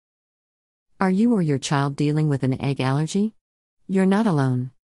Are you or your child dealing with an egg allergy? You're not alone.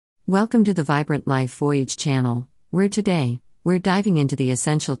 Welcome to the Vibrant Life Voyage channel, where today, we're diving into the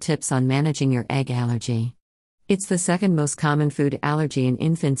essential tips on managing your egg allergy. It's the second most common food allergy in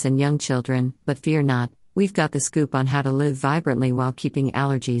infants and young children, but fear not, we've got the scoop on how to live vibrantly while keeping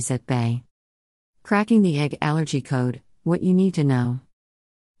allergies at bay. Cracking the egg allergy code, what you need to know.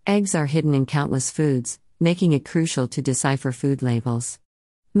 Eggs are hidden in countless foods, making it crucial to decipher food labels.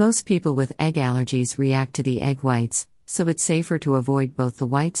 Most people with egg allergies react to the egg whites, so it's safer to avoid both the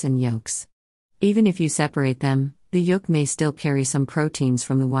whites and yolks. Even if you separate them, the yolk may still carry some proteins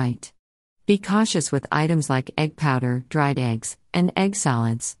from the white. Be cautious with items like egg powder, dried eggs, and egg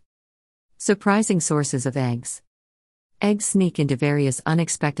solids. Surprising sources of eggs. Eggs sneak into various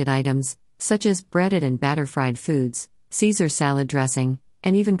unexpected items, such as breaded and batter-fried foods, Caesar salad dressing,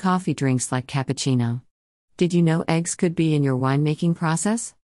 and even coffee drinks like cappuccino. Did you know eggs could be in your winemaking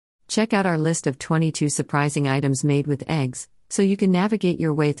process? Check out our list of 22 surprising items made with eggs, so you can navigate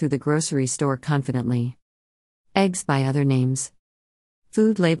your way through the grocery store confidently. Eggs by other names.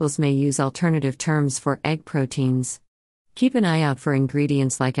 Food labels may use alternative terms for egg proteins. Keep an eye out for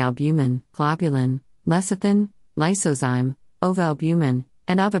ingredients like albumin, globulin, lecithin, lysozyme, ovalbumin,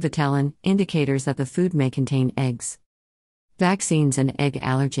 and avivitelin, indicators that the food may contain eggs. Vaccines and egg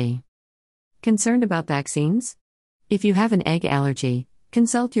allergy. Concerned about vaccines? If you have an egg allergy,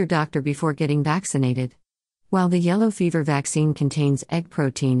 consult your doctor before getting vaccinated. While the yellow fever vaccine contains egg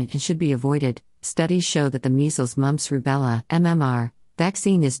protein and should be avoided, studies show that the measles, mumps, rubella (MMR)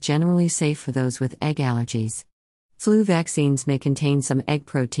 vaccine is generally safe for those with egg allergies. Flu vaccines may contain some egg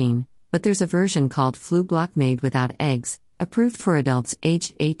protein, but there's a version called Flublok made without eggs, approved for adults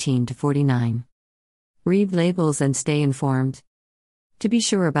aged 18 to 49. Read labels and stay informed. To be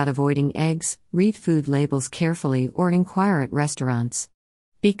sure about avoiding eggs, read food labels carefully or inquire at restaurants.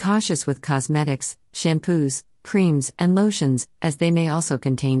 Be cautious with cosmetics, shampoos, creams, and lotions, as they may also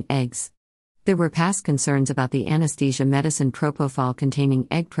contain eggs. There were past concerns about the anesthesia medicine propofol containing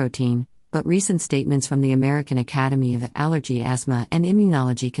egg protein, but recent statements from the American Academy of Allergy, Asthma, and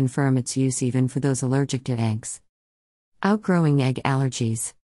Immunology confirm its use even for those allergic to eggs. Outgrowing egg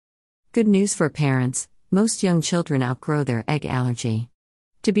allergies. Good news for parents, most young children outgrow their egg allergy.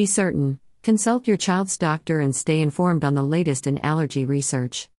 To be certain, consult your child's doctor and stay informed on the latest in allergy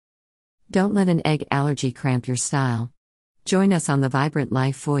research. Don't let an egg allergy cramp your style. Join us on the Vibrant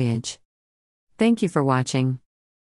Life Voyage. Thank you for watching.